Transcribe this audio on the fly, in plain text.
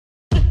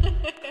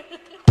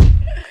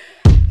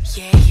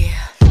Yeah,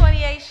 yeah.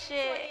 28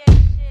 shit.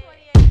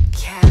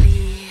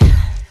 Cali.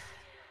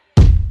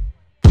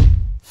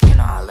 You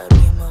know I love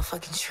me a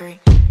motherfucking treat.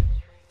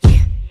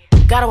 Yeah.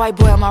 Got a white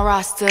boy on my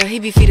roster. He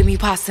be feeding me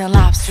pasta and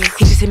lobster.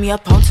 He just hit me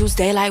up on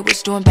Tuesday like, what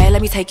you doing, babe?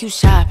 Let me take you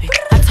shopping.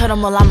 I told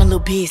him, well, I'm a little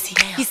busy.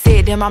 He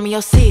said, damn, I'm in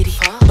your city.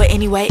 But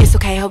anyway, it's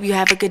okay. Hope you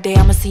have a good day.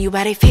 I'ma see you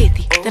by day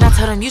 50. Then I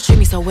told him, you treat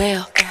me so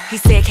well. He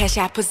said, cash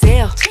out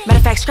Pazelle. Matter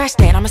of fact, scratch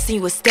that. I'ma see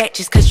you a stack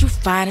just cause you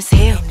fine as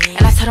hell.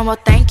 And I told him, well,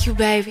 thank you,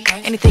 baby.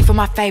 Anything for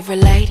my favorite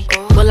lady.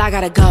 Well, I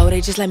gotta go.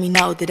 They just let me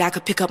know that I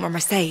could pick up my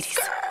Mercedes.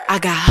 I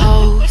got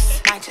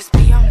hoes. Might just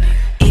be on me.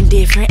 In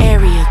different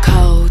area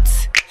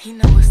codes. He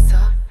know what's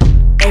up.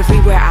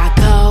 Everywhere I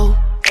go.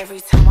 Every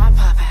time I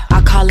pop out,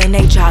 I call and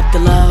they drop the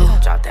low.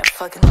 Don't drop that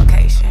fucking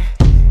location.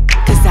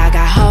 Cause I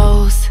got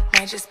hoes.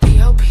 Might just be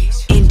your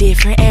bitch. In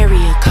different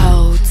area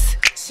codes.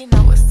 She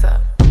know what's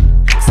up.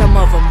 Some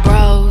of them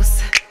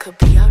bros. Could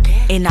be your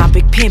daddy. And I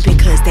big pimpin'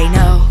 cause they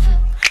know.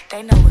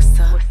 They know what's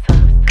up.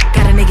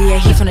 Got a nigga, yeah,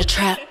 he from the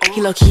trap.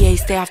 He low-key, yeah, he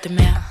stay off the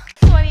map.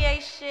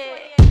 28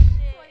 shit.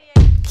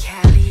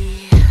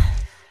 Cali.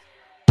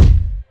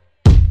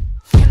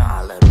 You know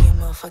I love me a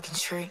motherfucking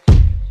treat.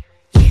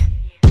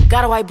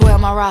 Got a white boy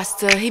on my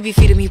roster, he be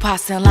feeding me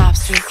pasta and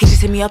lobster. He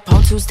just hit me up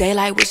on Tuesday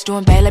like, what you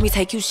doing, babe? Let me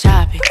take you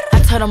shopping. I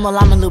told him, well,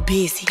 I'm a little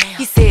busy.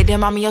 He said,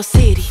 damn, I'm in your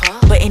city.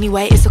 But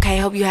anyway, it's okay,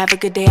 hope you have a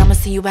good day. I'ma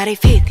see you by day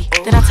 50.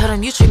 Then I told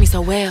him, you treat me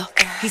so well.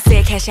 He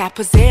said, cash out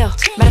Pazelle.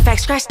 Matter of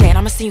fact, scratch that.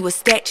 I'ma see you a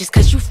stack just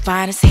cause you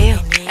fine as hell.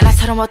 And I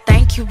told him, well,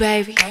 thank you,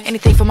 baby.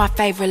 Anything for my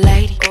favorite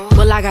lady.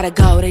 Well, I gotta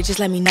go. They just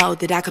let me know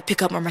that I could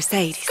pick up my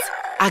Mercedes.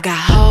 I got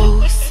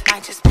hoes.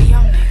 Might just be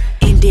on me.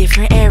 In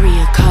different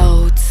area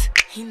codes.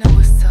 He know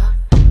what's up.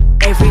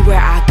 Everywhere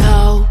I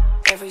go.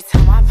 Every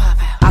time I pop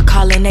out, I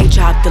call and they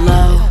drop the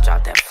low. Don't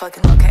drop that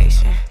fucking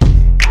location.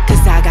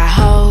 Cause I got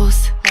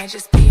hoes. Might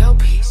just be your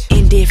bitch.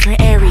 In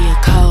different area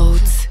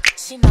codes.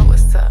 She know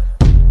what's up.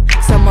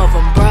 Some of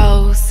them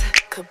bros.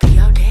 Could be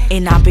your daddy.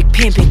 And I big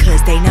pimpin'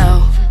 cause they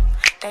know.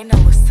 They know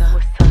what's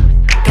up.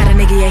 Got a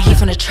nigga, yeah, he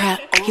from the trap.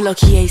 He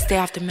low-key, yeah, he stay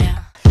off the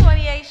map.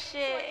 28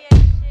 shit.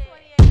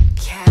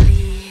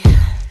 Cali.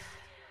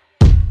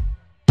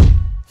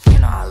 You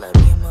know I love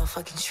me a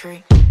motherfucking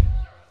treat.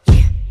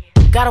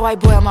 Got a white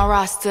boy on my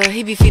roster,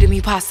 he be feeding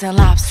me pasta and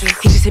lobster.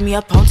 He just hit me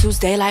up on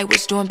Tuesday like,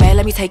 what you doing, babe?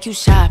 Let me take you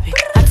shopping.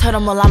 I told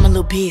him, well, I'm a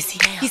little busy.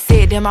 He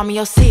said, damn, I'm in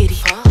your city.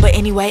 But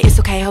anyway, it's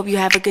okay, hope you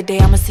have a good day.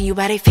 I'ma see you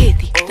by day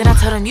 50. Then I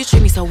told him, you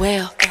treat me so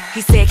well.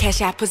 He said,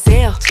 cash out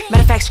Pazelle.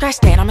 Matter of fact, scratch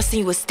that. I'ma see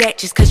you a stack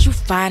just cause you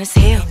fine as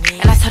hell.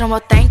 And I told him,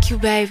 well, thank you,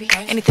 baby.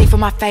 Anything for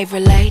my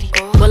favorite lady.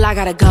 Well, I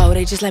gotta go.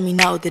 They just let me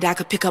know that I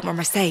could pick up my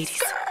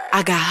Mercedes.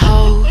 I got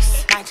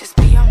hoes. Might just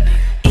be on me.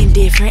 In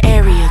different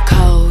area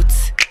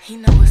codes. He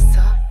know what's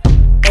up.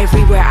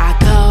 Everywhere I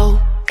go.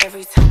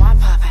 Every time I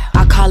pop out,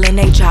 I call and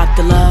they drop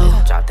the low.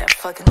 Don't drop that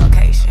fucking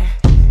location.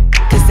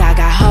 Cause I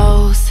got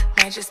hoes.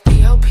 Might just be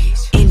your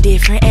bitch. In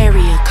different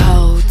area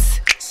codes.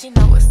 She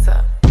know what's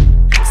up.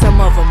 Some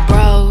of them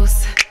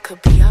bros.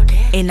 Could be your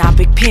daddy. And I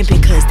big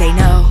pimpin' cause they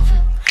know.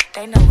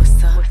 They know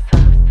what's up.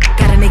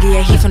 Got a nigga,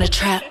 yeah, he from the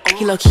trap.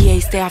 He low-key, yeah, he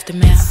stay off the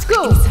map.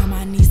 Scoop.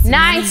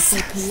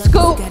 Nice.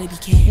 Scoop.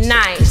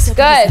 Nice. Good.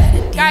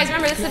 Guys,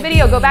 remember, this is a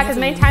video. Go back as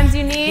many times as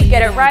you need.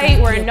 Get it right.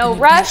 We're in no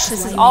rush.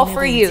 This is all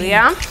for you,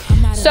 yeah?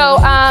 So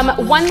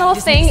one little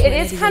thing, it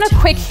is kind of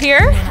quick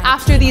here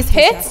after these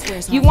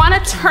hits. You want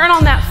to turn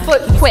on that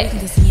foot quick.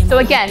 So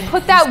again,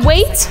 put that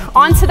weight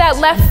onto that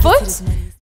left foot